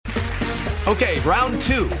Okay, round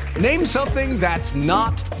two. Name something that's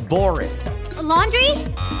not boring. A laundry?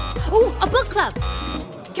 Ooh, a book club.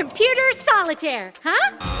 Computer solitaire,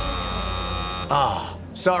 huh? Ah,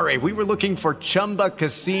 sorry, we were looking for Chumba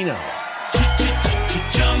Casino.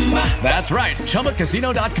 That's right,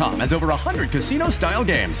 ChumbaCasino.com has over 100 casino-style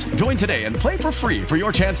games. Join today and play for free for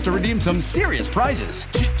your chance to redeem some serious prizes.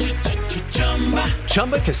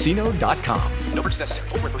 ChumbaCasino.com. No purchase necessary.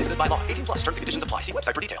 Void where prohibited by law. 18+ terms and conditions apply. See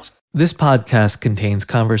website for details. This podcast contains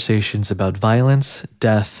conversations about violence,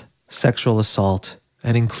 death, sexual assault,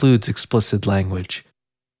 and includes explicit language.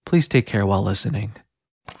 Please take care while listening.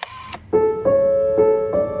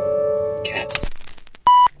 Cats.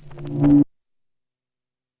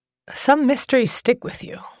 Some mysteries stick with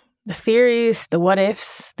you. The theories, the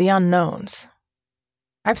what-ifs, the unknowns.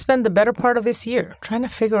 I've spent the better part of this year trying to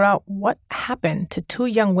figure out what happened to two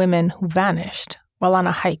young women who vanished while on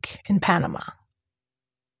a hike in Panama.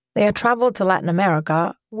 They had traveled to Latin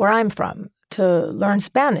America, where I'm from, to learn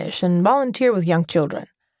Spanish and volunteer with young children.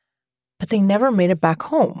 But they never made it back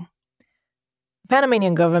home. The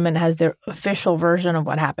Panamanian government has their official version of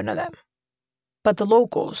what happened to them. But the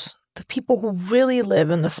locals, the people who really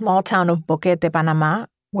live in the small town of Boquete, Panama,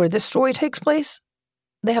 where this story takes place,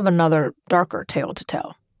 they have another, darker tale to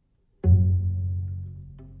tell.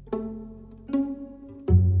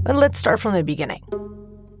 But let's start from the beginning.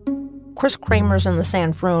 Chris Kramers and the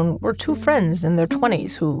Sanfroon were two friends in their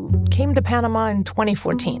 20s who came to Panama in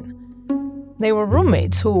 2014. They were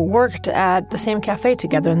roommates who worked at the same cafe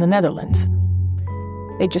together in the Netherlands.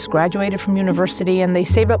 They just graduated from university and they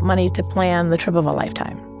saved up money to plan the trip of a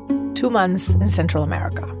lifetime. 2 months in Central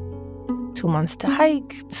America. 2 months to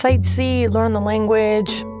hike, sightsee, learn the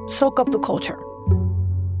language, soak up the culture.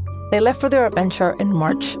 They left for their adventure in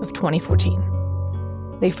March of 2014.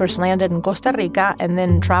 They first landed in Costa Rica and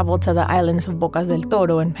then traveled to the islands of Bocas del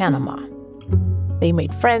Toro in Panama. They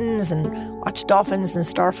made friends and watched dolphins and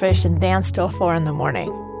starfish and danced till 4 a.m.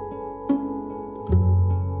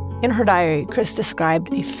 In her diary, Chris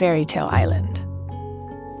described a fairy tale island.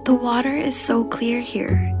 The water is so clear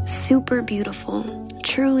here, super beautiful,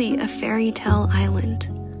 truly a fairy tale island.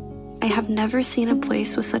 I have never seen a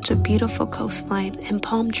place with such a beautiful coastline and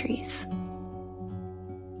palm trees.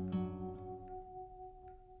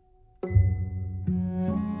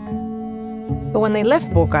 But when they left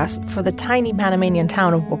Bocas for the tiny Panamanian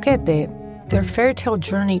town of Boquete, their fairy tale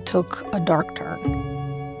journey took a dark turn.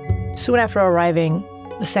 Soon after arriving,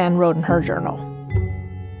 the San wrote in her journal,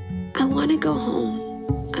 I want to go home.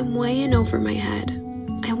 I'm way in over my head.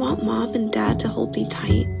 I want Mom and Dad to hold me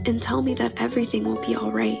tight and tell me that everything will be all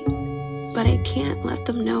right. But I can't let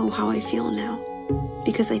them know how I feel now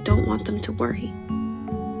because I don't want them to worry.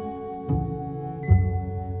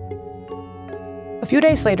 A few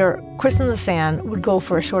days later, Chris and the San would go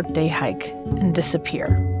for a short day hike and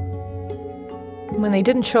disappear. When they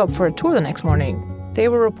didn't show up for a tour the next morning, they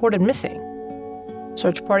were reported missing.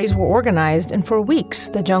 Search parties were organized, and for weeks,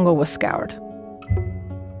 the jungle was scoured.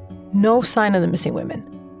 No sign of the missing women.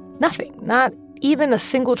 Nothing. Not even a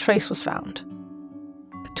single trace was found.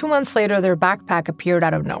 But 2 months later, their backpack appeared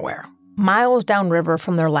out of nowhere, miles downriver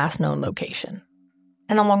from their last known location.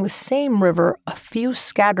 And along the same river, a few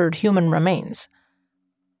scattered human remains.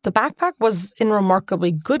 The backpack was in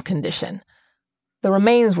remarkably good condition. The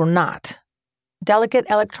remains were not. Delicate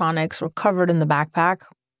electronics were covered in the backpack,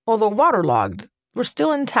 although waterlogged, were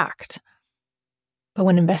still intact. But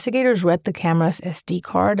when investigators read the camera's SD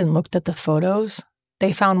card and looked at the photos,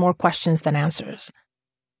 they found more questions than answers,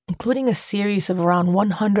 including a series of around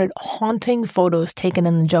 100 haunting photos taken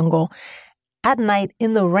in the jungle at night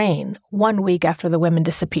in the rain 1 week after the women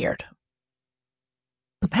disappeared.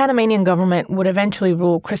 The Panamanian government would eventually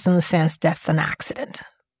rule Chris and the San's deaths an accident.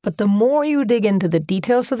 But the more you dig into the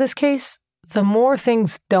details of this case, the more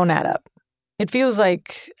things don't add up. It feels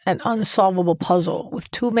like an unsolvable puzzle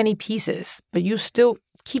with too many pieces, but you still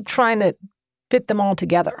keep trying to fit them all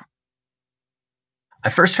together.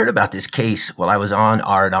 I first heard about this case while I was on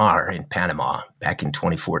R&R in Panama back in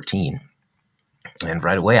 2014. And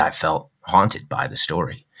right away I felt haunted by the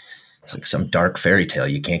story. It's like some dark fairy tale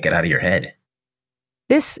you can't get out of your head.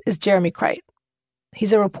 This is Jeremy Crite.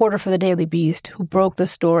 He's a reporter for the Daily Beast who broke the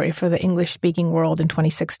story for the English-speaking world in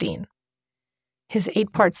 2016. His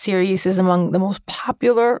 8-part series is among the most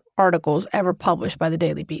popular articles ever published by the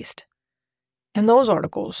Daily Beast. And those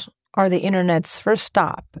articles are the internet's first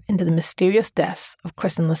stop into the mysterious deaths of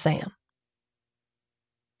Chris and Lisanne.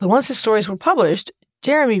 But once the stories were published,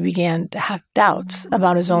 Jeremy began to have doubts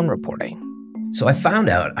about his own reporting. So I found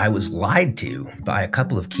out I was lied to by a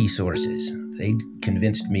couple of key sources. They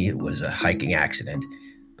convinced me it was a hiking accident,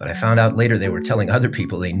 but I found out later they were telling other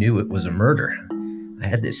people they knew it was a murder. I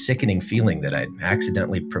had this sickening feeling that I'd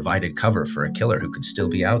accidentally provided cover for a killer who could still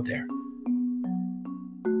be out there.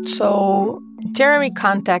 So Jeremy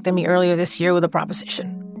contacted me earlier this year with a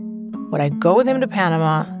proposition. Would I go with him to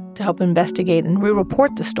Panama to help investigate and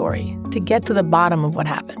re-report the story to get to the bottom of what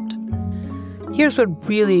happened? Here's what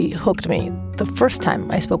really hooked me the first time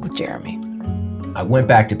I spoke with Jeremy. I went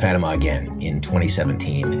back to Panama again in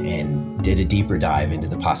 2017 and did a deeper dive into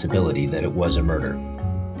the possibility that it was a murder.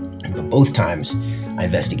 But both times I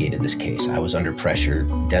investigated this case, I was under pressure,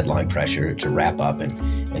 deadline pressure to wrap up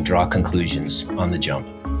and draw conclusions on the jump.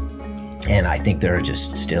 And I think there are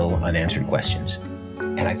just still unanswered questions.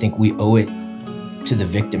 And I think we owe it to the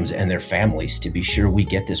victims and their families to be sure we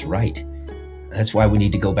get this right. That's why we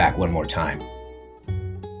need to go back one more time.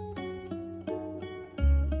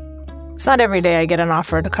 It's not every day I get an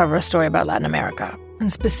offer to cover a story about Latin America,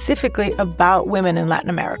 and specifically about women in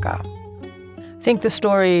Latin America. I think the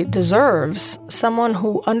story deserves someone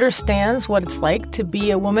who understands what it's like to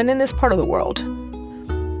be a woman in this part of the world.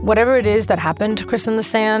 Whatever it is that happened to Chris in the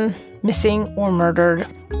Sand, missing or murdered,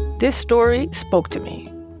 this story spoke to me.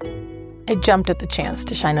 I jumped at the chance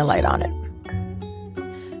to shine a light on it.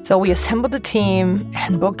 So we assembled a team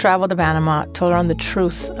and booked travel to Panama to learn the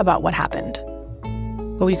truth about what happened.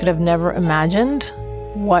 But we could have never imagined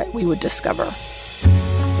what we would discover.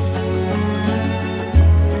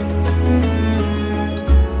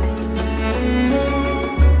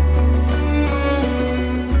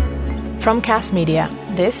 From Cast Media,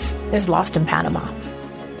 this is Lost in Panama,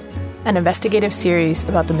 an investigative series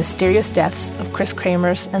about the mysterious deaths of Chris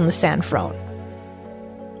Kramers and Lisanne Frone.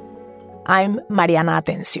 I'm Mariana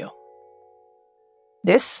Atencio.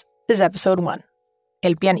 This is episode 1,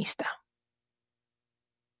 El Pianista.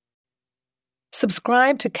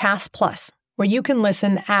 Subscribe to Cast Plus, where you can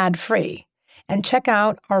listen ad-free, and check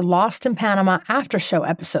out our Lost in Panama after-show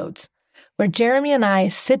episodes, where Jeremy and I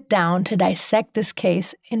sit down to dissect this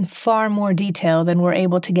case in far more detail than we're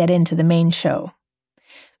able to get into the main show.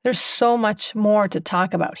 There's so much more to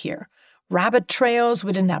talk about here. Rabbit trails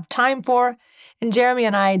we didn't have time for, and Jeremy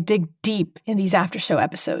and I dig deep in these after-show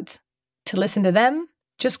episodes. To listen to them,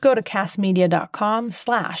 just go to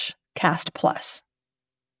castmedia.com/castplus.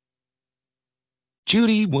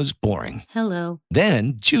 Judy was boring. Hello.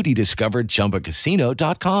 Then Judy discovered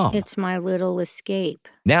ChumbaCasino.com. It's my little escape.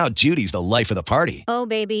 Now Judy's the life of the party. Oh,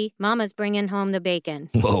 baby, mama's bringing home the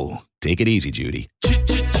bacon. Whoa, take it easy, Judy.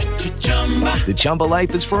 The Chumba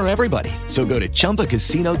life is for everybody. So go to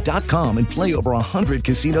ChumbaCasino.com and play over 100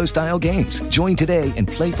 casino-style games. Join today and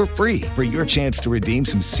play for free for your chance to redeem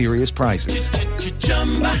some serious prizes.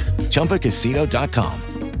 ChumbaCasino.com.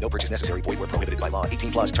 No purchase necessary. Void where prohibited by law.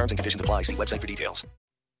 18+ terms and conditions apply. See website for details.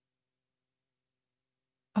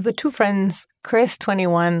 Of the two friends, Chris,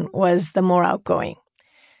 21, was the more outgoing.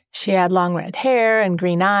 She had long red hair and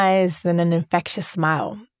green eyes and an infectious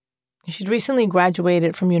smile. She'd recently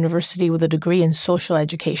graduated from university with a degree in social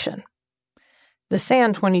education.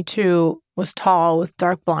 Lisanne, 22, was tall with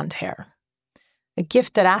dark blonde hair. A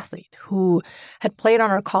gifted athlete who had played on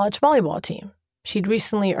her college volleyball team. She'd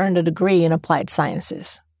recently earned a degree in applied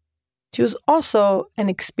sciences. She was also an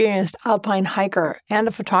experienced alpine hiker and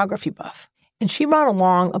a photography buff, and she brought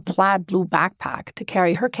along a plaid blue backpack to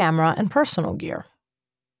carry her camera and personal gear.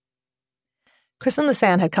 Chris and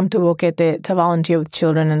Lisanne had come to Boquete to volunteer with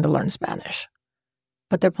children and to learn Spanish.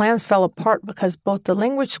 But their plans fell apart because both the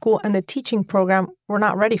language school and the teaching program were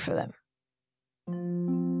not ready for them.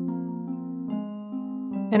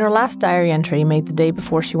 In her last diary entry made the day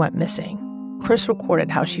before she went missing, Chris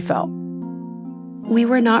recorded how she felt. We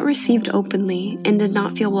were not received openly and did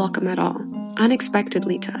not feel welcome at all,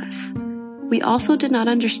 unexpectedly to us. We also did not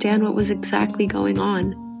understand what was exactly going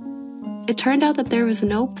on. It turned out that there was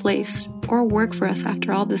no place or work for us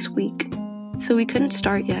after all this week, so we couldn't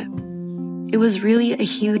start yet. It was really a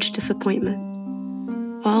huge disappointment.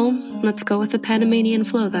 Well, let's go with the Panamanian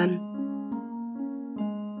flow then.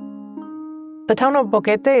 The town of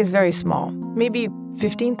Boquete is very small. Maybe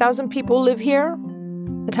 15,000 people live here.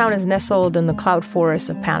 The town is nestled in the cloud forests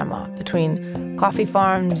of Panama, between coffee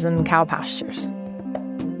farms and cow pastures.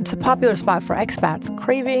 It's a popular spot for expats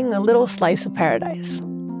craving a little slice of paradise.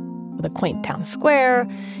 With a quaint town square,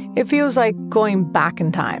 it feels like going back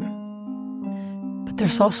in time. But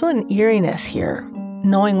there's also an eeriness here,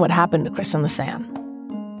 knowing what happened to Chris and Lisanne.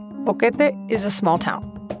 Boquete is a small town.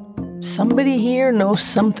 Somebody here knows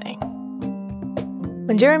something.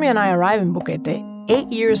 When Jeremy and I arrive in Boquete, 8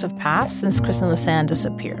 years have passed since Chris and Lisanne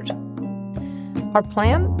disappeared. Our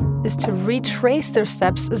plan is to retrace their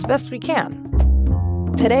steps as best we can.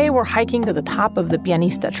 Today, we're hiking to the top of the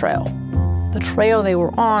Pianista trail. the trail they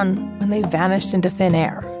were on when they vanished into thin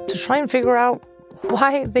air to try and figure out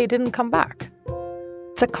why they didn't come back.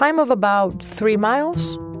 It's a climb of about 3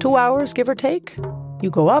 miles, 2 hours, give or take. You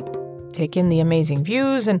go up, take in the amazing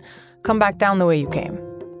views, and come back down the way you came.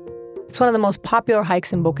 It's one of the most popular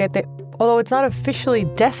hikes in Boquete, although it's not officially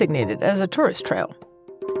designated as a tourist trail.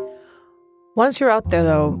 Once you're out there,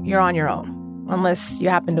 though, you're on your own, unless you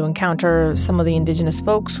happen to encounter some of the indigenous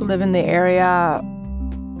folks who live in the area,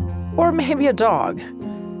 or maybe a dog.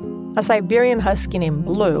 A Siberian husky named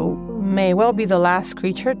Blue may well be the last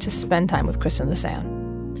creature to spend time with Chris in the Sand.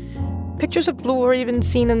 Pictures of Blue are even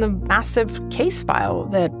seen in the massive case file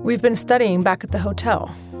that we've been studying back at the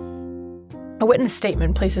hotel. A witness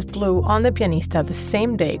statement places Blue on the Pianista the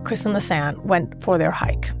same day Chris and the Sand went for their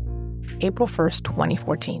hike, April 1st,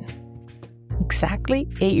 2014. Exactly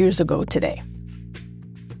 8 years ago today.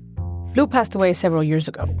 Blue passed away several years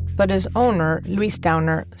ago, but his owner, Luis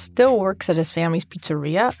Downer, still works at his family's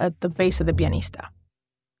pizzeria at the base of the Pianista.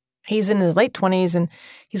 He's in his late 20s and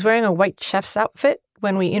he's wearing a white chef's outfit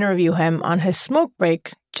when we interview him on his smoke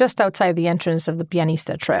break just outside the entrance of the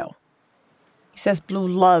Pianista trail. He says Blue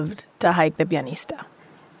loved to hike the Pianista.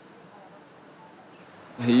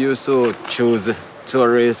 He used to choose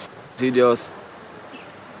tourists. He just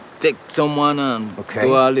take someone and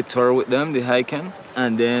do a little tour with them, the hiking,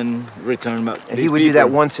 and then return back. And he would do that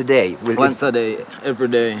once a day? Once a day, every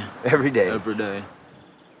day. Every day? Every day.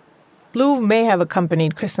 Blue may have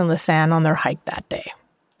accompanied Chris and Lisanne on their hike that day.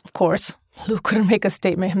 Of course, Blue couldn't make a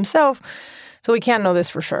statement himself, so we can't know this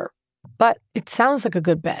for sure. But it sounds like a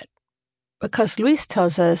good bet, because Luis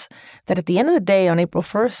tells us that at the end of the day on April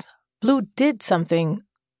 1st, Blue did something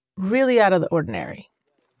really out of the ordinary.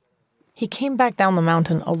 He came back down the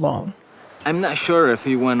mountain alone. I'm not sure if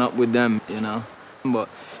he went up with them, but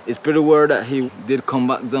it's pretty weird that he did come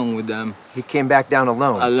back down with them. He came back down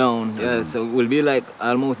alone? Alone, yeah. So it will be like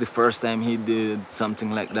almost the first time he did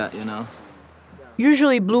something like that,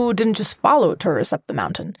 Usually Blue didn't just follow tourists up the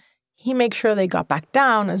mountain. He makes sure they got back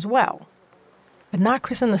down as well. But not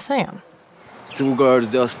Chris and Lisanne. 2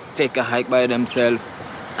 girls just take a hike by themselves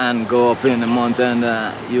and go up in the mountain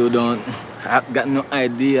that you don't got no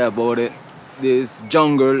idea about it. This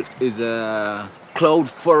jungle is a cloud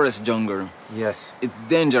forest jungle. Yes. It's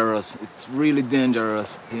dangerous. It's really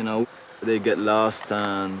dangerous, They get lost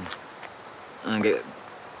and get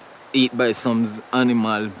eaten by some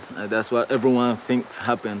animals. That's what everyone thinks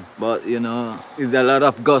happened. But, there's a lot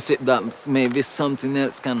of gossip that maybe something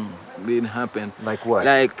else can be happen. Like what?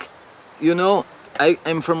 Like,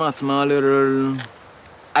 I'm from a small little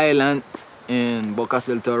island in Bocas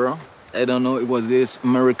del Toro. I don't know, it was this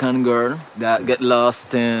American girl that get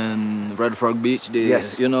lost in Red Frog Beach.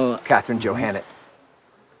 Yes, Catherine Johannet.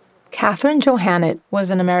 Catherine Johannet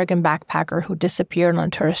was an American backpacker who disappeared on a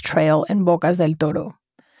tourist trail in Bocas del Toro.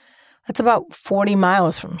 That's about 40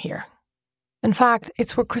 miles from here. In fact,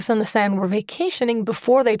 it's where Chris and Lisanne were vacationing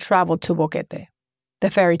before they traveled to Boquete, the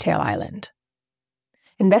fairy tale island.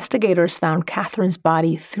 Investigators found Catherine's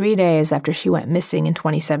body 3 days after she went missing in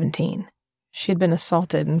 2017. She'd been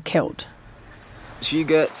assaulted and killed. She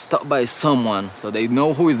gets stopped by someone, so they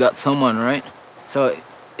know who is that someone, right? So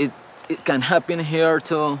it can happen here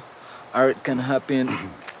too, or it can happen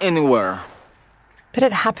anywhere. But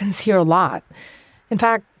it happens here a lot. In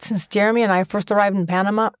fact, since Jeremy and I first arrived in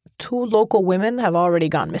Panama, 2 local women have already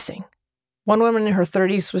gone missing. One woman in her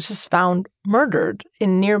 30s was just found murdered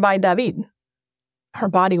in nearby David. Her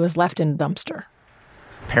body was left in a dumpster.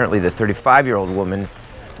 Apparently the 35-year-old woman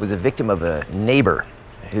was a victim of a neighbor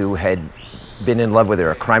who had been in love with her,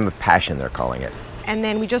 a crime of passion, they're calling it. And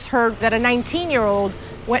then we just heard that a 19-year-old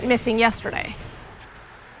went missing yesterday.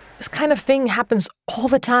 This kind of thing happens all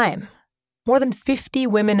the time. More than 50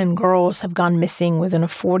 women and girls have gone missing within a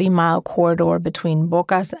 40-mile corridor between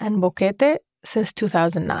Bocas and Boquete since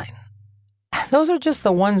 2009. Those are just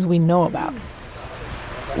the ones we know about.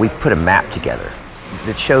 We put a map together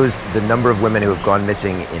that shows the number of women who have gone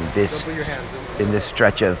missing in this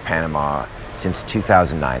stretch of Panama since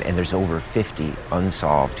 2009, and there's over 50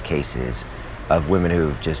 unsolved cases of women who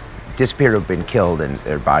have just disappeared or been killed and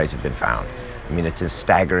their bodies have been found. I mean, it's a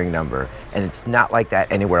staggering number, and it's not like that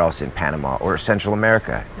anywhere else in Panama or Central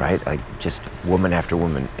America, right? Like just woman after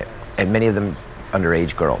woman, and many of them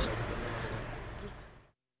underage girls.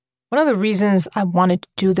 One of the reasons I wanted to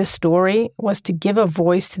do this story was to give a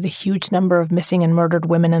voice to the huge number of missing and murdered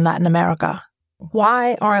women in Latin America.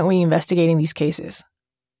 Why aren't we investigating these cases?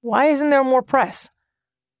 Why isn't there more press?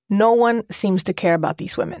 No one seems to care about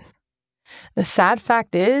these women. The sad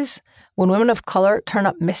fact is, when women of color turn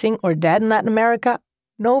up missing or dead in Latin America,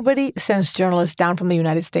 nobody sends journalists down from the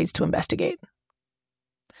United States to investigate.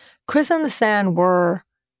 Chris and the San were,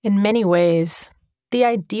 in many ways, the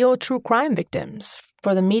ideal true crime victims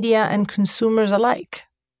for the media and consumers alike.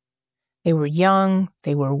 They were young,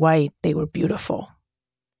 they were white, they were beautiful.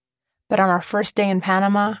 But on our first day in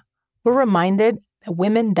Panama, we're reminded that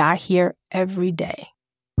women die here every day.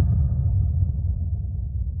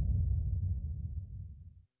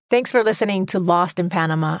 Thanks for listening to Lost in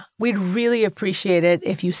Panama. We'd really appreciate it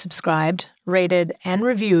if you subscribed, rated, and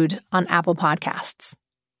reviewed on Apple Podcasts.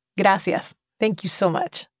 Gracias. Thank you so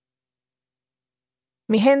much.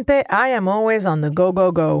 Mi gente, I am always on the go,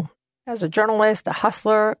 go, go. As a journalist, a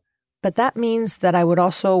hustler, but that means that I would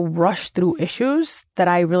also rush through issues that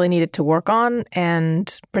I really needed to work on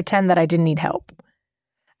and pretend that I didn't need help.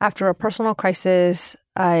 After a personal crisis,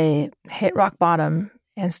 I hit rock bottom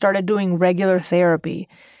and started doing regular therapy.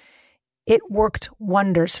 It worked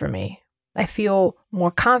wonders for me. I feel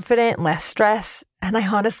more confident, less stress, and I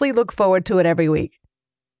honestly look forward to it every week.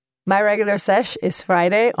 My regular sesh is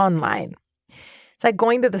Friday online. It's like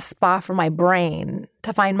going to the spa for my brain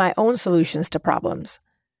to find my own solutions to problems.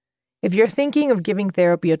 If you're thinking of giving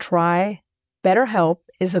therapy a try, BetterHelp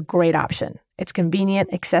is a great option. It's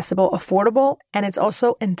convenient, accessible, affordable, and it's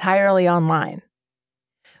also entirely online.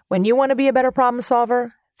 When you want to be a better problem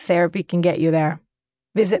solver, therapy can get you there.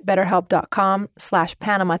 Visit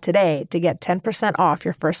BetterHelp.com/Panama today to get 10% off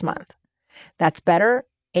your first month. That's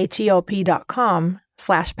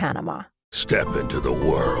BetterHelp.com/Panama. Step into the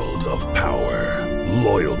world of power,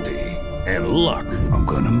 loyalty, and luck. I'm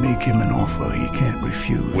gonna make him an offer he can't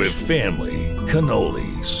refuse. With family,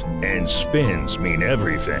 cannolis, and spins mean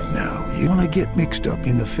everything. Now, you wanna get mixed up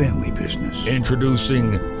in the family business.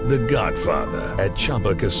 Introducing The Godfather at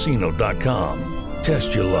ChumbaCasino.com.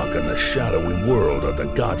 Test your luck in the shadowy world of The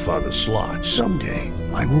Godfather slot. Someday,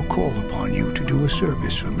 I will call upon you to do a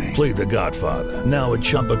service for me. Play The Godfather, now at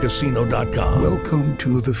ChumbaCasino.com. Welcome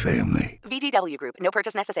to the family. VGW Group. No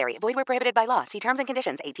purchase necessary. Void where prohibited by law. See terms and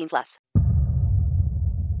conditions. 18+.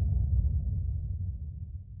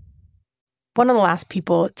 One of the last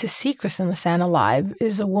people to see Chris and the San alive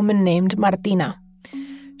is a woman named Martina.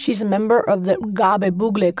 She's a member of the Gabe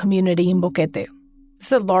Bugle community in Boquete. It's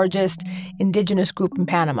the largest indigenous group in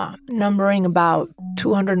Panama, numbering about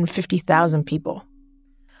 250,000 people.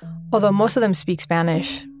 Although most of them speak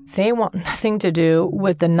Spanish, they want nothing to do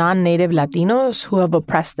with the non-native Latinos who have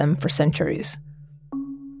oppressed them for centuries.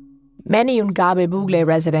 Many Ungabe Bugle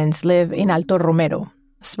residents live in Alto Romero,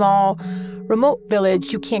 a small, remote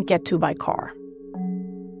village you can't get to by car.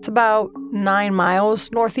 It's about 9 miles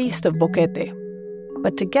northeast of Boquete.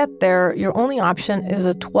 But to get there, your only option is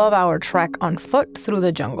a 12-hour trek on foot through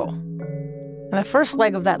the jungle. And the first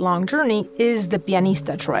leg of that long journey is the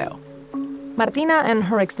Pianista trail. Martina and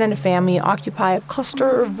her extended family occupy a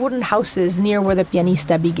cluster of wooden houses near where the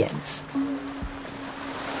Pianista begins.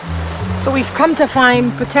 So we've come to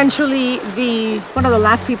find potentially one of the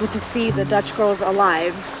last people to see the Dutch girls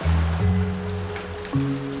alive.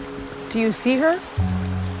 Do you see her?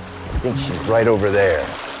 I think she's right over there.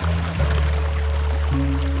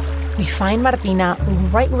 We find Martina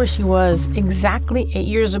right where she was exactly 8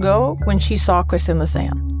 years ago when she saw Chris and the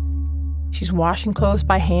San. She's washing clothes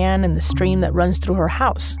by hand in the stream that runs through her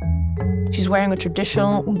house. She's wearing a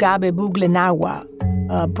traditional Ungabe Bugle nagua,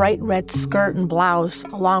 a bright red skirt and blouse,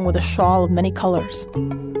 along with a shawl of many colors.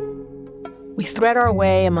 We thread our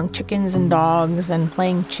way among chickens and dogs and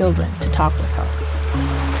playing children to talk with her.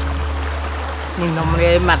 Mi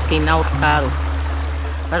nombre es Martina Hurtado.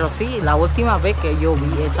 Pero sí, la última vez que yo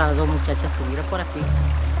vi esas dos muchachas subir por aquí,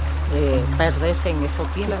 perderse en esos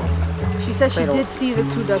tiempos. She says she did see the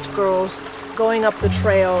two Dutch girls going up the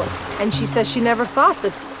trail, and she says she never thought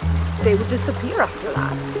that they would disappear after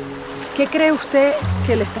that. ¿Qué cree usted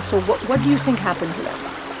que les pasó? What do you think happened to them?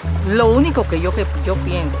 Lo único que yo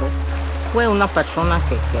pienso fue una persona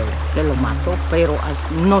que lo mató, pero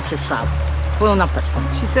no se sabe. Fue una persona.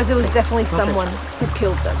 She says it was definitely someone who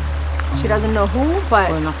killed them. She doesn't know who, but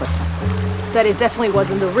that it definitely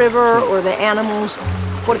wasn't the river or the animals.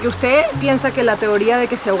 Porque usted piensa que la teoría de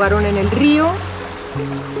que se ahogaron en el río,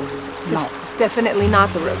 no, definitely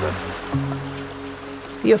not the river.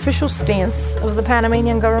 The official stance of the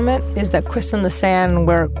Panamanian government is that Chris and the San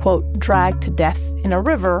were, quote, dragged to death in a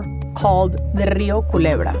river called the Rio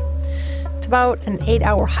Culebra. It's about an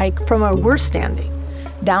 8-hour hike from where we're standing,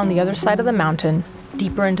 down the other side of the mountain,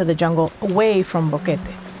 deeper into the jungle, away from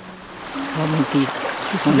Boquete. He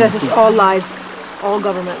says it's all lies, all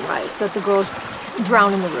government lies, that the girls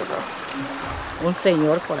drowned in the river. Un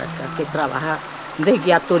señor por acá que trabaja de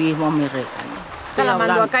guía turismo me regañó. Te la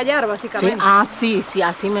mandó a callar, básicamente. Sí,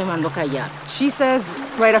 así me mandó callar. She says,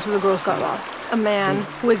 right after the girls got lost, a man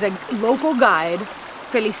who is a local guide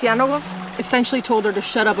Feliciano essentially told her to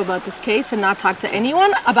shut up about this case and not talk to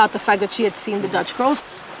anyone about the fact that she had seen the Dutch girls.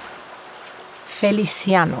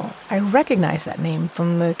 Feliciano. I recognize that name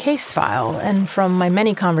from the case file and from my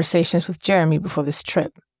many conversations with Jeremy before this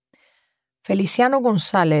trip. Feliciano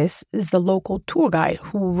Gonzalez is the local tour guide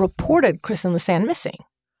who reported Chris and Lisanne missing.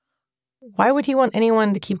 Why would he want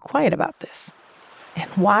anyone to keep quiet about this? And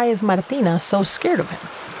why is Martina so scared of him?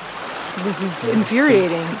 This is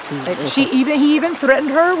infuriating. Like, he even threatened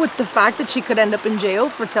her with the fact that she could end up in jail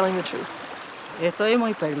for telling the truth. You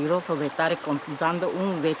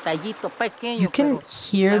can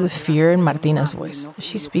hear the fear in Martina's voice.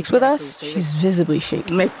 She speaks with us, she's visibly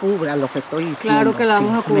shaking. Claro que la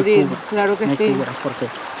vamos a cubrir. Claro que sí.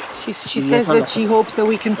 She says that she hopes that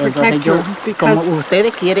we can protect her because... Como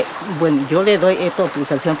ustedes quieren, bueno, yo le doy esta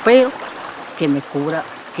autorización, pero que me cubra.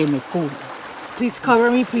 Please cover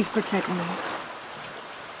me, please protect me.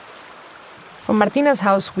 From Martina's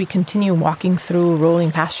house, we continue walking through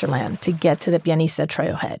rolling pasture land to get to the Pianista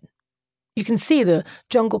trailhead. You can see the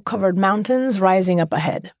jungle-covered mountains rising up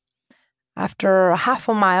ahead. After a half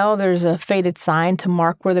a mile, there's a faded sign to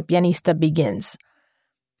mark where the Pianista begins.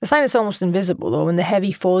 The sign is almost invisible, though, in the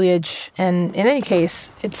heavy foliage, and in any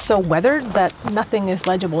case, it's so weathered that nothing is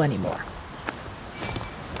legible anymore.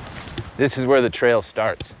 This is where the trail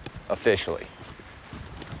starts, officially.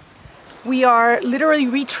 We are literally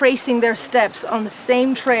retracing their steps on the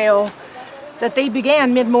same trail that they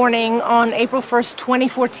began mid-morning on April 1st,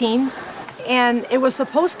 2014. And it was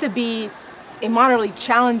supposed to be a moderately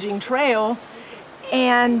challenging trail,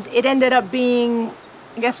 and it ended up being,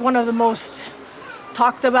 I guess, one of the most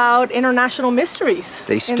talked about international mysteries.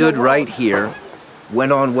 They stood right here,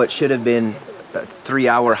 went on what should have been a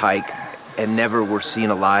 3-hour hike, and never were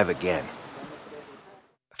seen alive again.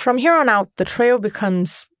 From here on out, the trail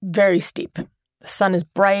becomes very steep. The sun is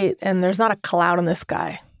bright, and there's not a cloud in the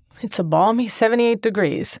sky. It's a balmy 78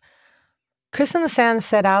 degrees. Chris and Lisanne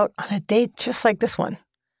set out on a day just like this one.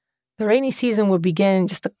 The rainy season would begin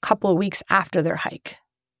just a couple of weeks after their hike.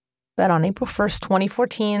 But on April 1st,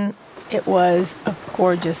 2014, it was a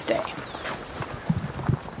gorgeous day.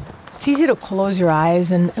 It's easy to close your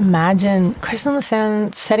eyes and imagine Chris and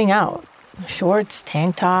Lisanne setting out. Shorts,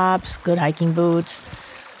 tank tops, good hiking boots,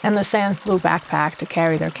 and Lisanne's blue backpack to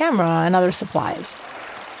carry their camera and other supplies.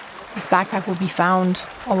 This backpack will be found,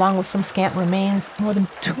 along with some scant remains, more than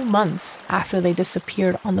 2 months after they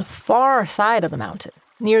disappeared on the far side of the mountain,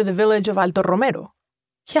 near the village of Alto Romero.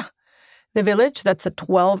 Yeah, the village that's a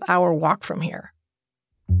 12-hour walk from here.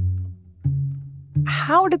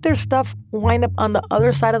 How did their stuff wind up on the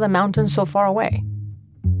other side of the mountain so far away?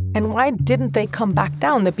 And why didn't they come back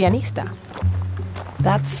down the Pianista?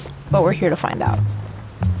 That's what we're here to find out.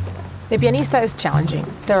 The Pianista is challenging.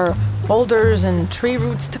 There are boulders and tree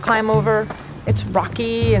roots to climb over. It's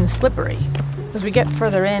rocky and slippery. As we get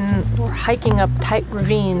further in, we're hiking up tight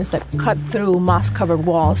ravines that cut through moss-covered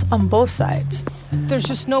walls on both sides. There's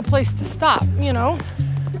just no place to stop, you know?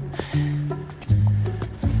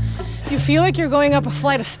 You feel like you're going up a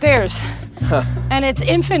flight of stairs, and it's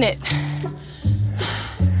infinite.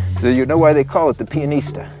 So you know why they call it the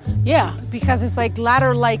Pianista? Yeah, because it's like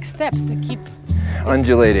ladder-like steps that keep...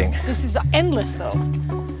 undulating. This is endless, though.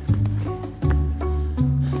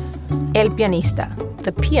 El Pianista,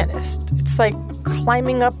 the pianist. It's like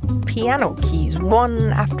climbing up piano keys,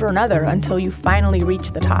 one after another, until you finally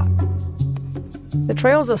reach the top. The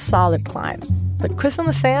trail's a solid climb, but Chris and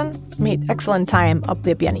Lisanne made excellent time up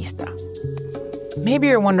the Pianista. Maybe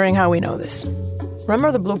you're wondering how we know this.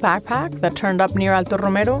 Remember the blue backpack that turned up near Alto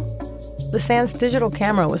Romero? Lisanne's digital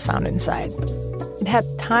camera was found inside. It had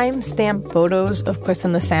time-stamped photos of Chris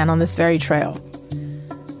and Lisanne on this very trail.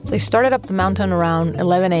 They started up the mountain around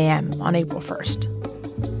 11 a.m. on April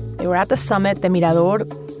 1st. They were at the summit, the Mirador,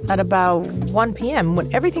 at about 1 p.m.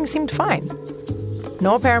 when everything seemed fine.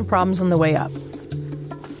 No apparent problems on the way up.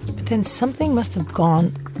 But then something must have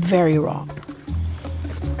gone very wrong.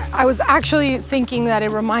 I was actually thinking that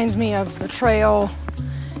it reminds me of the trail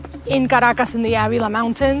in Caracas in the Avila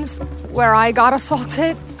Mountains where I got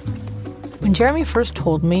assaulted. When Jeremy first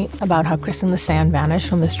told me about how Chris and Lisanne vanished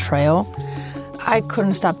from this trail, I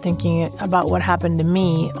couldn't stop thinking about what happened to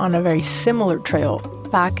me on a very similar trail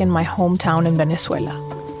back in my hometown in Venezuela.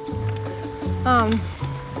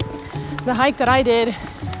 The hike that I did,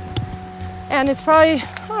 and it's probably,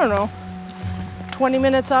 I don't know, 20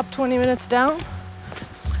 minutes up, 20 minutes down.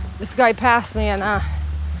 This guy passed me, and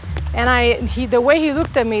the way he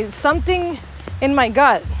looked at me, something in my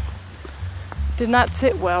gut did not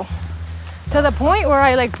sit well. To the point where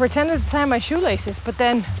I pretended to tie my shoelaces, but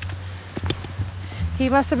then he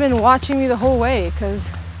must have been watching me the whole way because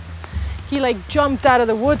He jumped out of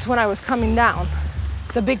the woods when I was coming down.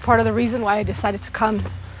 It's a big part of the reason why I decided to come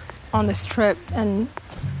on this trip. And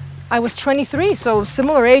I was 23, so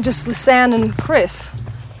similar age as Lisanne and Chris.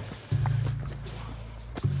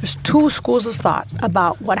 There's two schools of thought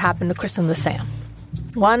about what happened to Chris and Lisanne.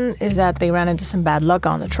 One is that they ran into some bad luck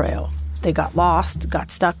on the trail. They got lost, got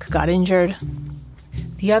stuck, got injured.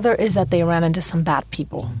 The other is that they ran into some bad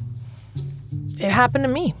people. It happened to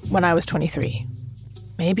me when I was 23.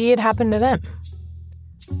 Maybe it happened to them.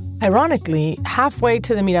 Ironically, halfway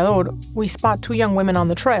to the Mirador, we spot two young women on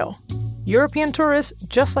the trail. European tourists,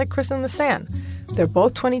 just like Chris and Lisanne. They're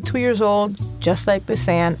both 22 years old, just like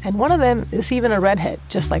Lisanne, and one of them is even a redhead,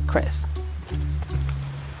 just like Chris.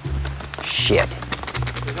 Shit.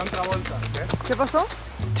 ¿Qué pasó?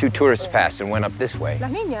 Two tourists passed and went up this way.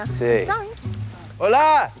 Las niñas. Sí.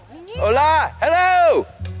 Hola! Hola! Hello!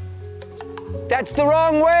 That's the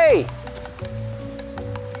wrong way!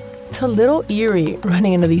 It's a little eerie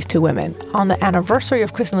running into these two women on the anniversary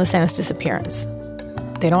of Chris and Lisanne's disappearance.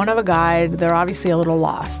 They don't have a guide. They're obviously a little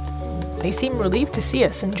lost. They seem relieved to see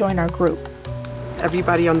us and join our group.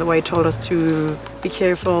 Everybody on the way told us to be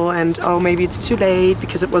careful and, maybe it's too late,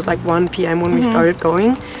 because it was 1 p.m. when we started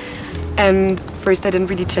going. And first I didn't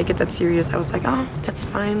really take it that serious. I was like, that's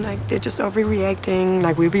fine. They're just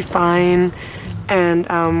overreacting. We'll be fine. And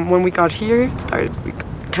when we got here, we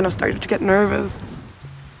kind of started to get nervous.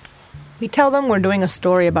 We tell them we're doing a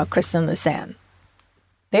story about Chris and Lisanne.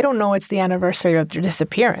 They don't know it's the anniversary of their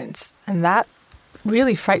disappearance, and that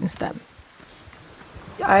really frightens them.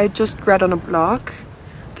 I just read on a blog,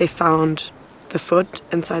 they found the foot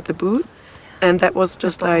inside the boot, and that was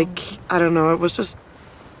just I don't know, it was just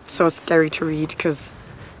so scary to read, because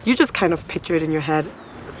you just kind of picture it in your head.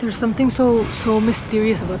 There's something so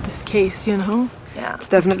mysterious about this case, you know? Yeah. It's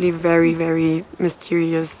definitely very, very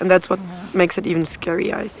mysterious, and that's what makes it even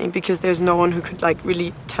scarier, I think, because there's no one who could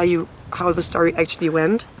really tell you how the story actually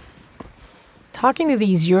went. Talking to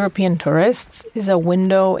these European tourists is a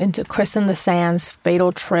window into Chris and Lisanne's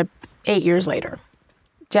fatal trip 8 years later.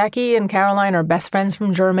 Jackie and Caroline are best friends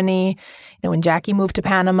from Germany. When Jackie moved to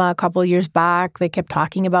Panama a couple of years back, they kept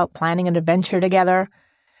talking about planning an adventure together.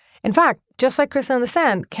 In fact, just like Chris and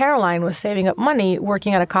Lisanne, Caroline was saving up money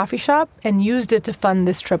working at a coffee shop and used it to fund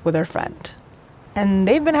this trip with her friend. And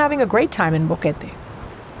they've been having a great time in Boquete,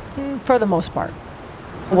 for the most part.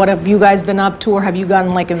 What have you guys been up to, or have you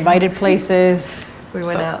gotten invited places? We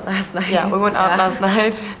went out last night. Yeah, we went out last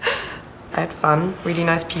night. I had fun, really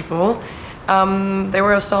nice people. There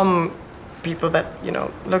were some people that,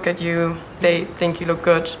 look at you, they think you look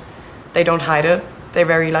good. They don't hide it. They're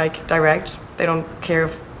very direct. They don't care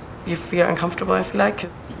if you feel uncomfortable, I feel like.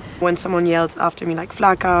 When someone yells after me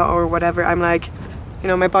flaca or whatever, I'm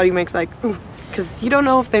my body makes ooh, because you don't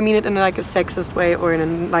know if they mean it in a sexist way or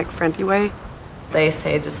in a friendly way. They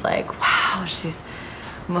say just wow, she's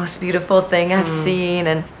the most beautiful thing I've seen,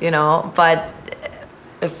 and but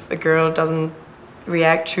if a girl doesn't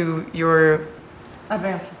react to your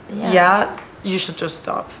advances, you should just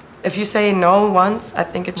stop. If you say no once, I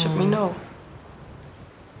think it should be no.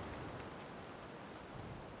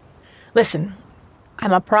 Listen,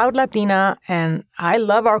 I'm a proud Latina and I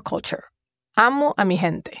love our culture. Amo a mi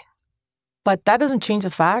gente. But that doesn't change the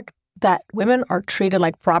fact that women are treated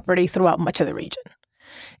like property throughout much of the region.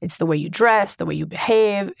 It's the way you dress, the way you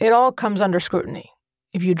behave, it all comes under scrutiny.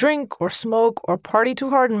 If you drink or smoke or party too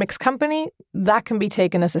hard in mixed company, that can be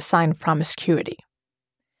taken as a sign of promiscuity.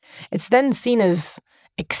 It's then seen as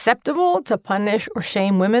acceptable to punish or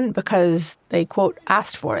shame women because they, quote,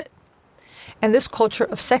 asked for it. And this culture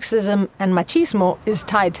of sexism and machismo is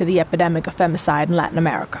tied to the epidemic of femicide in Latin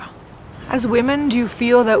America. As women, do you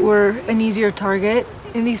feel that we're an easier target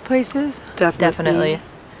in these places? Definitely.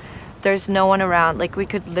 There's no one around. We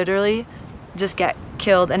could literally just get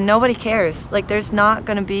killed and nobody cares. There's not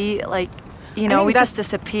going to be, we just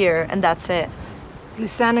disappear and that's it.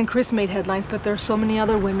 Lisanne and Chris made headlines, but there's so many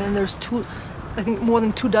other women. There's more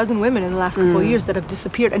than 24 women in the last couple of years that have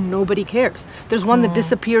disappeared and nobody cares. There's one that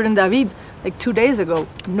disappeared in David 2 days ago.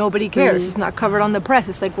 Nobody cares. It's not covered on the press.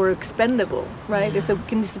 It's we're expendable, right? It's we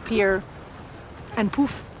can disappear and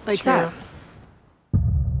poof, that.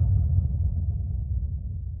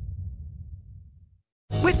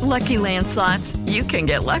 With Lucky Land Slots, you can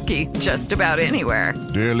get lucky just about anywhere.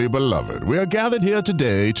 Dearly beloved, we are gathered here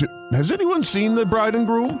today to... Has anyone seen the bride and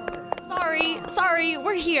groom? Sorry,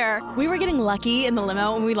 we're here. We were getting lucky in the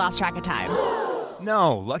limo and we lost track of time.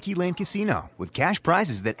 No, Lucky Land Casino, with cash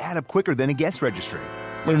prizes that add up quicker than a guest registry.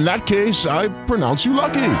 In that case, I pronounce you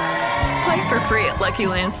lucky. Play for free at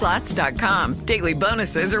LuckyLandSlots.com. Daily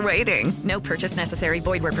bonuses are waiting. No purchase necessary.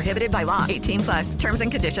 Void where prohibited by law. 18+. Terms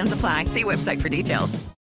and conditions apply. See website for details.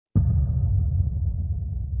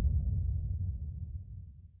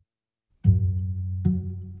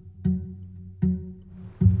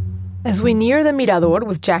 As we near the Mirador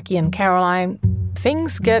with Jackie and Caroline,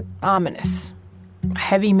 things get ominous. A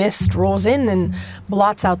heavy mist rolls in and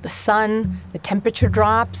blots out the sun, the temperature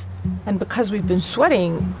drops, and because we've been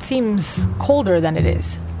sweating, it seems colder than it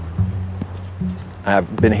is.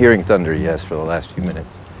 I've been hearing thunder, yes, for the last few minutes.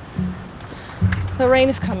 The rain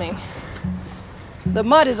is coming. The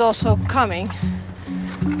mud is also coming.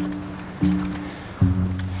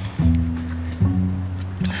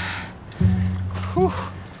 Whew.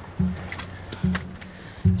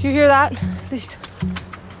 Do you hear that? These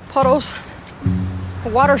puddles. The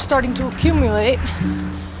water's starting to accumulate.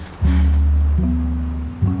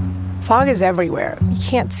 Fog is everywhere. You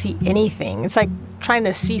can't see anything. It's like trying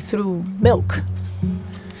to see through milk.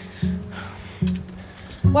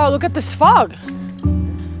 Wow, look at this fog.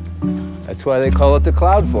 That's why they call it the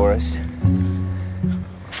cloud forest.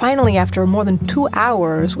 Finally, after more than 2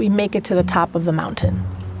 hours, we make it to the top of the mountain,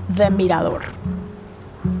 the Mirador.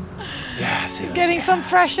 Yeah, see, Getting some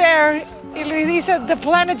fresh air. He said the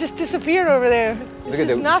planet just disappeared over there. Look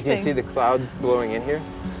at nothing. Can you see the cloud blowing in here?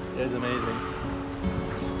 It's amazing.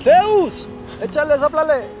 Zeus! Échale,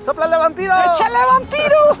 soplale! Soplale, vampiro! Échale,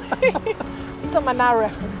 vampiro! It's a Maná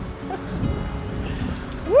reference.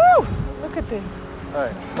 Woo! Look at this. All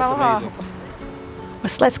right, that's amazing.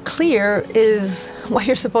 What's less clear is what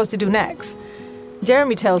you're supposed to do next.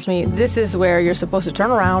 Jeremy tells me this is where you're supposed to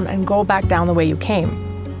turn around and go back down the way you came.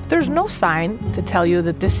 There's no sign to tell you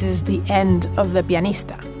that this is the end of the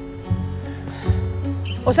Pianista.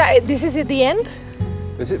 O sea, this is at the end?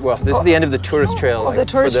 This is the end of the tourist trail. Of the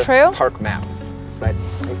tourist trail? Park map. But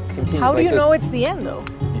how do you know it's the end, though?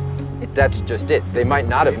 That's just it. They might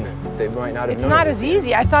not have known. It's not as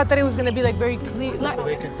easy. I thought that it was going to be like very clear, not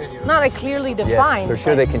like clearly defined. Yes, for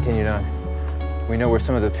sure they continued on. We know where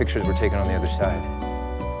some of the pictures were taken on the other side.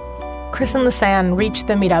 Chris and Lisanne reached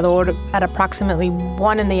the Mirador at approximately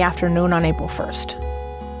 1 in the afternoon on April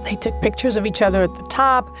 1st. They took pictures of each other at the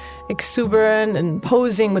top, exuberant and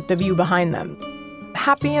posing with the view behind them.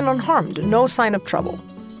 Happy and unharmed, no sign of trouble.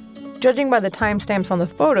 Judging by the timestamps on the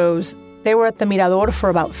photos, they were at the Mirador for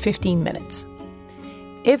about 15 minutes.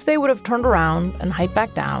 If they would have turned around and hiked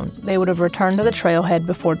back down, they would have returned to the trailhead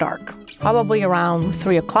before dark, probably around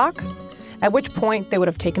 3 o'clock, at which point they would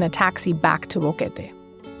have taken a taxi back to Boquete.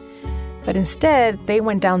 But instead, they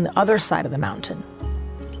went down the other side of the mountain.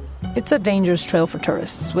 It's a dangerous trail for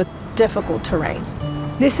tourists with difficult terrain.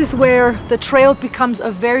 This is where the trail becomes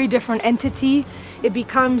a very different entity. It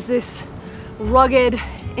becomes this rugged,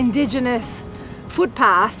 indigenous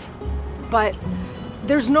footpath, but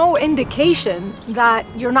there's no indication that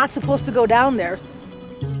you're not supposed to go down there.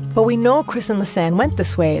 But we know Chris and Lisanne went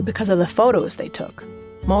this way because of the photos they took,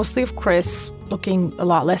 mostly of Chris looking a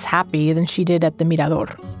lot less happy than she did at the Mirador.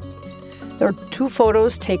 There are 2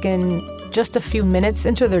 photos taken just a few minutes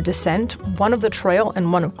into their descent, one of the trail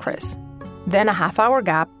and one of Chris. Then a half-hour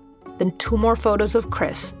gap, then 2 more photos of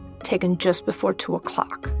Chris taken just before 2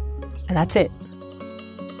 o'clock. And that's it.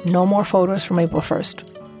 No more photos from April 1st.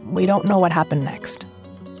 We don't know what happened next.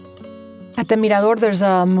 At the Mirador, there's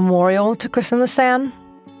a memorial to Chris and Lisanne.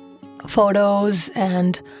 Photos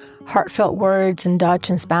and heartfelt words in Dutch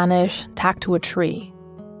and Spanish tacked to a tree.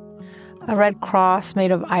 A red cross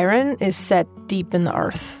made of iron is set deep in the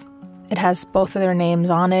earth. It has both of their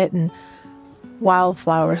names on it and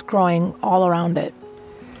wildflowers growing all around it.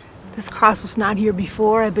 This cross was not here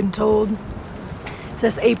before, I've been told. It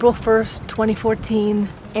says April 1st, 2014,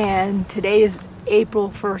 and today is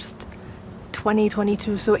April 1st,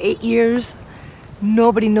 2022, so 8 years.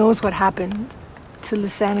 Nobody knows what happened to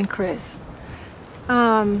Lisanne and Chris.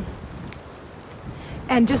 And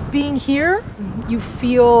just being here, you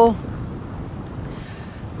feel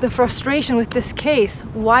the frustration with this case.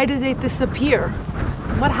 Why did they disappear?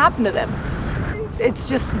 What happened to them? It's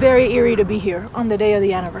just very eerie to be here on the day of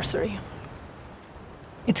the anniversary.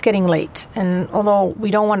 It's getting late, and although we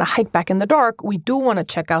don't want to hike back in the dark, we do want to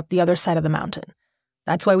check out the other side of the mountain.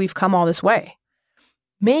 That's why we've come all this way.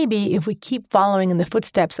 Maybe if we keep following in the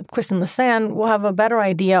footsteps of Chris and Lisanne, we'll have a better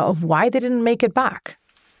idea of why they didn't make it back.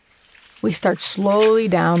 We start slowly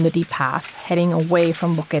down the deep path, heading away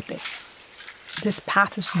from Boquete. This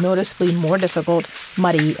path is noticeably more difficult,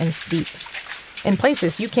 muddy, and steep. In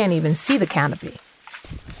places, you can't even see the canopy.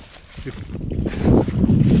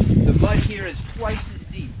 The mud here is twice as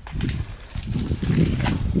deep.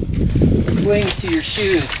 Clings to your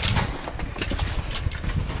shoes.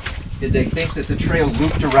 Did they think that the trail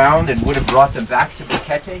looped around and would have brought them back to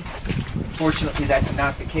Boquete? Fortunately, that's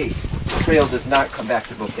not the case. The trail does not come back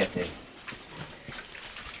to Boquete.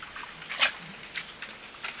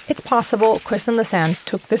 It's possible Chris and Lisanne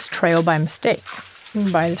took this trail by mistake.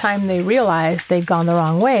 By the time they realized they'd gone the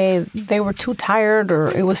wrong way, they were too tired or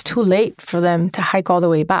it was too late for them to hike all the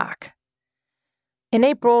way back. In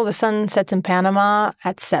April, the sun sets in Panama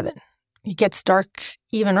at 7. It gets dark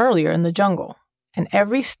even earlier in the jungle. And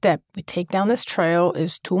every step we take down this trail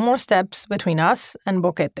is 2 more steps between us and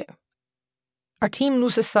Boquete. Our team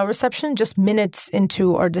loses cell reception just minutes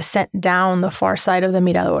into our descent down the far side of the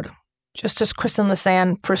Mirador, just as Chris and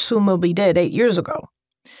Lisanne presumably did 8 years ago.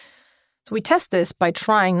 So we test this by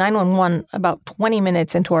trying 911 about 20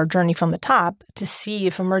 minutes into our journey from the top to see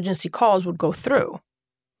if emergency calls would go through.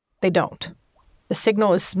 They don't. The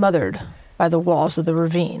signal is smothered by the walls of the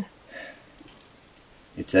ravine.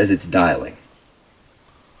 It says it's dialing,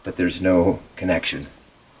 but there's no connection.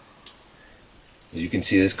 As you can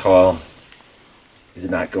see, this call is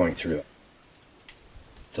not going through.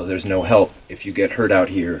 So there's no help. If you get hurt out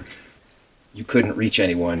here, you couldn't reach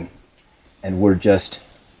anyone, and we're just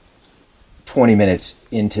 20 minutes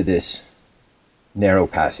into this narrow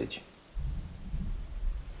passage.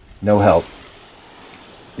 No help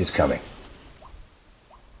is coming.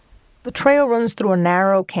 The trail runs through a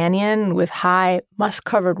narrow canyon with high,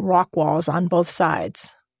 musk-covered rock walls on both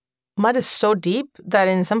sides. Mud is so deep that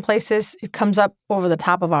in some places it comes up over the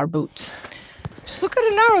top of our boots. Just look how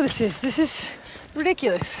narrow this is. This is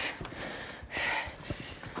ridiculous.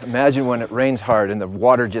 Imagine when it rains hard and the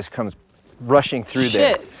water just comes rushing through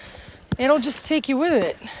there. Shit. It'll just take you with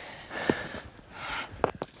it.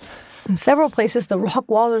 In several places, the rock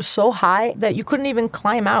walls are so high that you couldn't even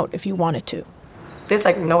climb out if you wanted to. There's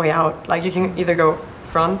like no way out. Like you can either go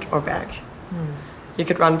front or back. You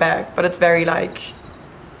could run back, but it's very like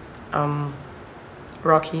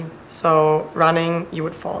rocky. So running, you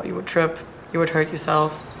would fall, you would trip, you would hurt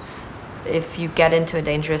yourself. If you get into a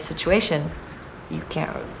dangerous situation, you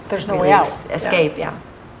can't. There's no really way out. Escape, yeah.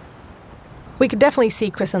 We could definitely see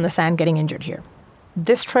Chris and Lisanne getting injured here.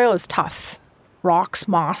 This trail is tough. Rocks,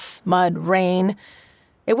 moss, mud, rain.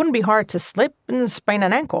 It wouldn't be hard to slip and sprain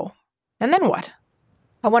an ankle. And then what?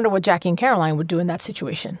 I wonder what Jackie and Caroline would do in that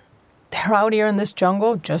situation. They're out here in this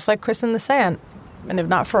jungle just like Chris and Lisanne. And if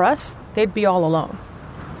not for us, they'd be all alone.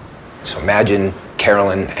 So imagine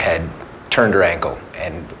Carolyn had turned her ankle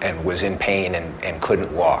and was in pain and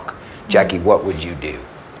couldn't walk. Jackie, what would you do?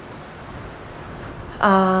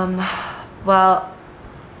 Well,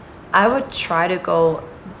 I would try to go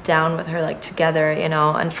down with her, like, together, you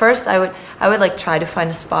know. And first I would like try to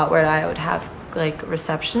find a spot where I would have like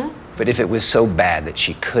reception. But if it was so bad that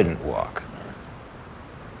she couldn't walk?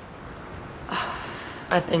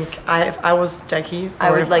 I think if I was Jackie, I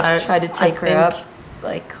would like try to take her up.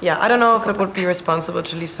 Like, yeah, I don't know if it would be responsible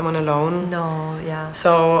to leave someone alone. No, yeah.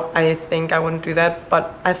 So I think I wouldn't do that,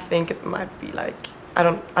 but I think it might be like I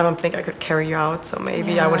don't think I could carry you out, so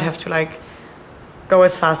maybe I would have to like go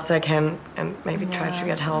as fast as I can and maybe try to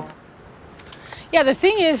get help. Yeah, the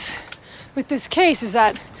thing is with this case is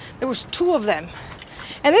that there was 2 of them.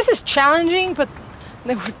 And this is challenging, but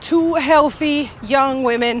they were 2 healthy young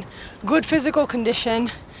women, good physical condition,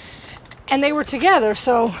 and they were together,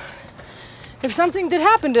 so if something did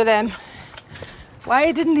happen to them,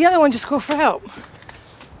 why didn't the other one just go for help?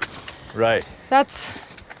 Right. That's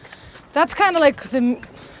kind of like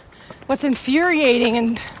what's infuriating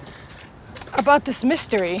and about this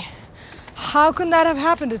mystery. How can that have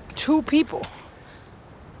happened to 2 people?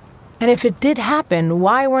 And if it did happen,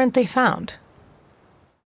 why weren't they found?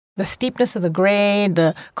 The steepness of the grade,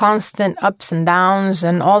 the constant ups and downs,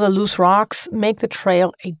 and all the loose rocks make the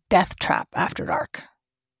trail a death trap after dark.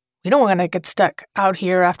 We don't want to get stuck out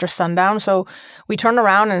here after sundown, so we turn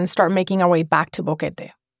around and start making our way back to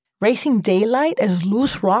Boquete. Racing daylight as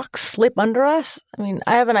loose rocks slip under us? I mean,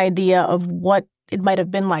 I have an idea of what it might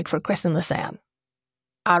have been like for Chris and Lisanne.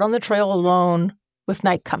 Out on the trail alone with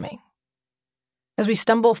night coming. As we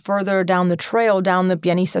stumble further down the trail down the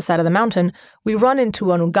Pianista side of the mountain, we run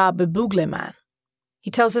into an Ugabe Bugle man.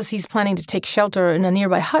 He tells us he's planning to take shelter in a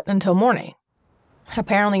nearby hut until morning.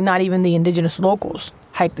 Apparently not even the indigenous locals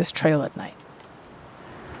hike this trail at night.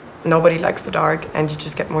 Nobody likes the dark, and you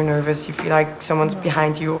just get more nervous. You feel like someone's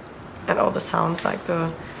behind you, and all the sounds, like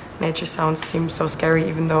the nature sounds, seem so scary,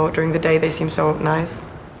 even though during the day they seem so nice.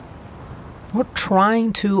 We're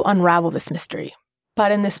trying to unravel this mystery,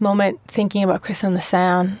 but in this moment, thinking about Chris and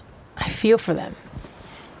Lisanne, I feel for them.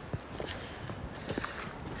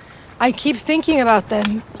 I keep thinking about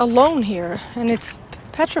them alone here, and it's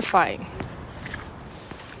petrifying.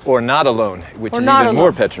 Or not alone, which Or is not even more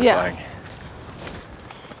alone. petrifying. Yeah.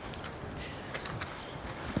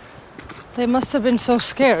 They must have been so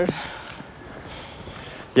scared.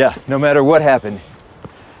 Yeah, no matter what happened,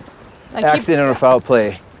 accident or foul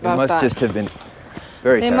play, it About must that. just have been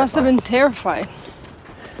very They terrifying. must have been terrified.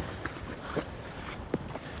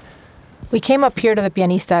 We came up here to the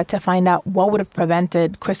Pianista to find out what would have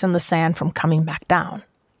prevented Chris and Lisanne from coming back down.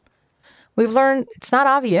 We've learned it's not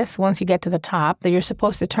obvious once you get to the top that you're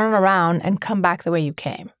supposed to turn around and come back the way you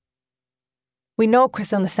came. We know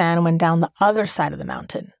Chris and Lisanne went down the other side of the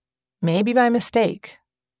mountain, maybe by mistake.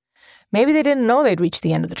 Maybe they didn't know they'd reached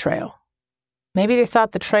the end of the trail. Maybe they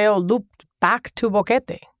thought the trail looped back to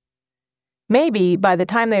Boquete. Maybe by the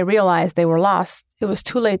time they realized they were lost, it was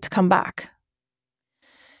too late to come back.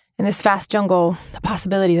 In this vast jungle, the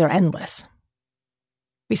possibilities are endless.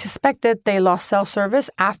 We suspected they lost cell service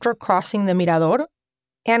after crossing the Mirador,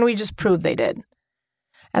 and we just proved they did.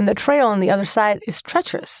 And the trail on the other side is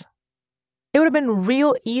treacherous. It would have been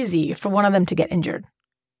real easy for one of them to get injured.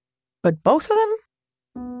 But both of them?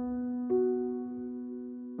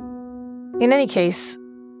 In any case,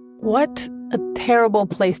 what a terrible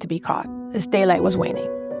place to be caught as daylight was waning.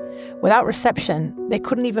 Without reception, they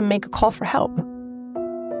couldn't even make a call for help.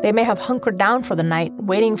 They may have hunkered down for the night,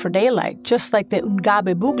 waiting for daylight, just like the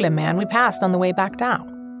Ungabe Bugle man we passed on the way back down.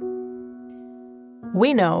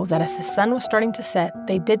 We know that as the sun was starting to set,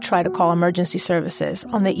 they did try to call emergency services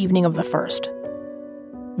on the evening of the 1st.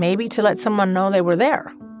 Maybe to let someone know they were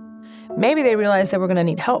there. Maybe they realized they were going to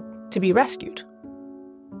need help to be rescued.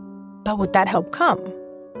 But would that help come?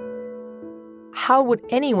 How would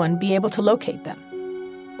anyone be able to locate them?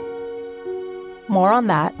 More on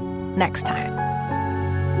that next time.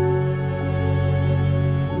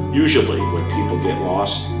 Usually when people get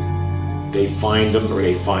lost, they find them or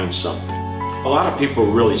they find something. A lot of people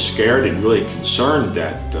are really scared and really concerned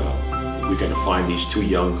that we're going to find these two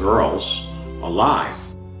young girls alive.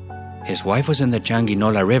 His wife was in the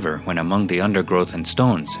Changuinola River when among the undergrowth and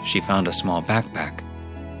stones she found a small backpack.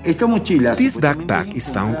 This backpack is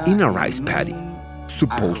found in a rice paddy,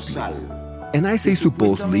 supposedly. And I say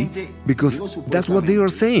supposedly because that's what they are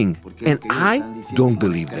saying, and I don't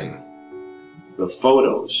believe them. The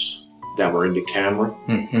photos that were in the camera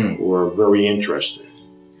were very interesting.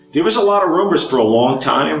 There was a lot of rumors for a long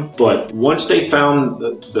time, but once they found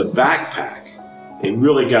the backpack, it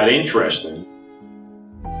really got interesting.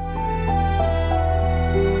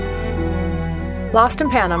 Lost in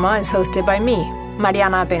Panama is hosted by me,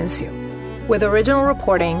 Mariana Atencio, with original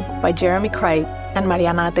reporting by Jeremy Crite and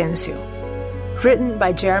Mariana Atencio. Written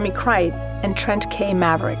by Jeremy Crite and Trent K.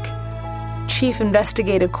 Maverick. Chief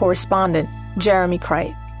Investigative Correspondent Jeremy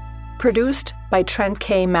Crite. Produced by Trent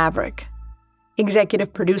K. Maverick.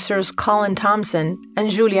 Executive producers Colin Thompson and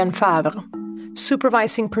Julian Favre.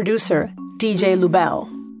 Supervising producer DJ Lubell.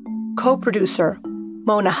 Co-producer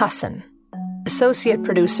Mona Hassan. Associate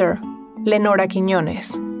producer Lenora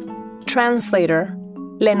Quiñones. Translator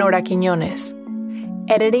Lenora Quiñones.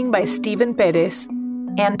 Editing by Stephen Perez,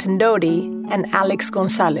 Anton Doty, and Alex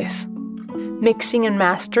Gonzalez. Mixing and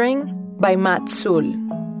mastering by Matt Sul.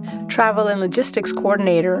 Travel and Logistics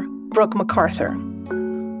Coordinator, Brooke MacArthur.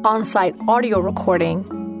 On-site audio recording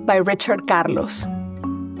by Richard Carlos.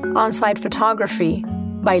 On-site photography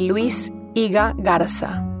by Luis Iga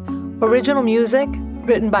Garza. Original music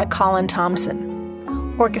written by Colin Thompson.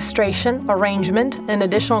 Orchestration, arrangement, and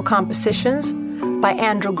additional compositions by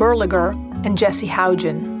Andrew Gerliger and Jesse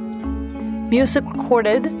Haugen. Music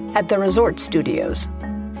recorded at the Resort Studios.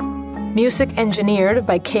 Music engineered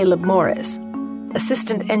by Caleb Morris.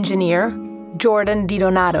 Assistant engineer, Jordan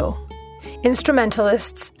DiDonato.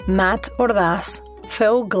 Instrumentalists, Matt Ordaz,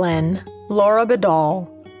 Phil Glenn, Laura Bedall,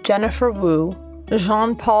 Jennifer Wu,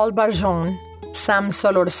 Jean-Paul Barjon, Sam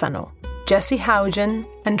Solorzano, Jesse Haugen,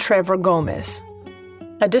 and Trevor Gomez.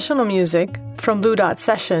 Additional music from Blue Dot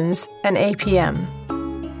Sessions and APM.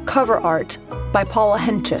 Cover art by Paula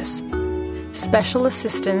Henches. Special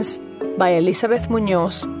assistance by Elizabeth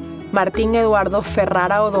Muñoz, Martín Eduardo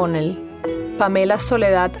Ferrara O'Donnell, Pamela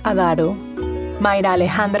Soledad Adaro, Mayra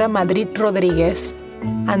Alejandra Madrid Rodríguez,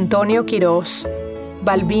 Antonio Quiroz,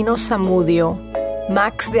 Balbino Zamudio,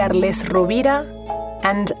 Max de Arles Rovira,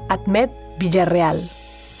 and Ahmed Villarreal.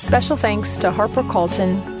 Special thanks to Harper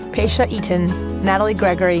Colton, Paisha Eaton, Natalie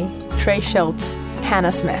Gregory, Trey Schultz,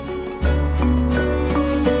 Hannah Smith.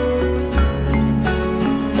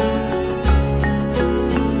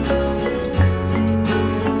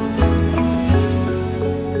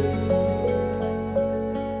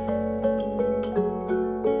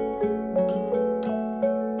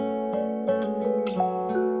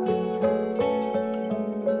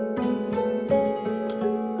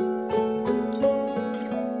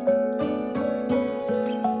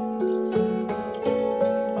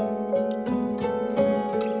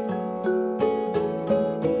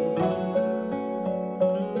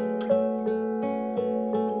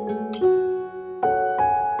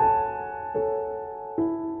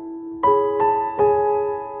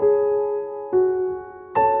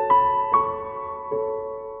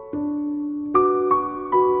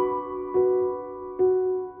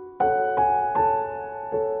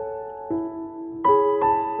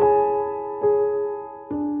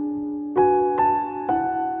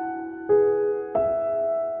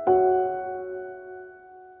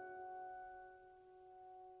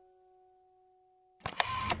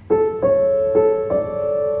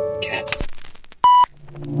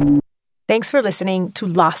 Thanks for listening to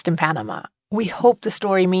Lost in Panama. We hope the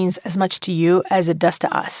story means as much to you as it does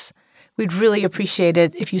to us. We'd really appreciate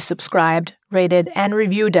it if you subscribed, rated, and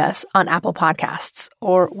reviewed us on Apple Podcasts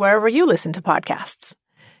or wherever you listen to podcasts.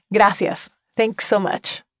 Gracias. Thanks so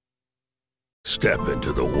much. Step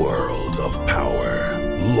into the world of power,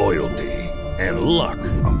 loyalty, and luck.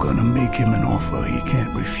 I'm gonna make him an offer he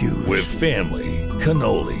can't refuse. With family,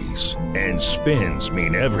 cannolis, and spins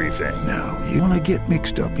mean everything. Now, you wanna get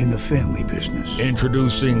mixed up in the family business.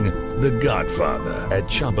 Introducing The Godfather at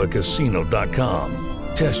ChumbaCasino.com.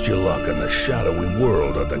 Test your luck in the shadowy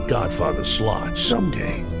world of The Godfather slot.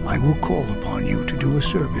 Someday, I will call upon you to do a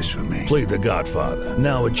service for me. Play The Godfather,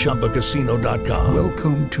 now at ChumbaCasino.com.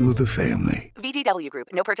 Welcome to the family. VGW Group.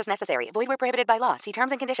 No purchase necessary. Void where prohibited by law. See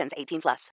terms and conditions. 18+.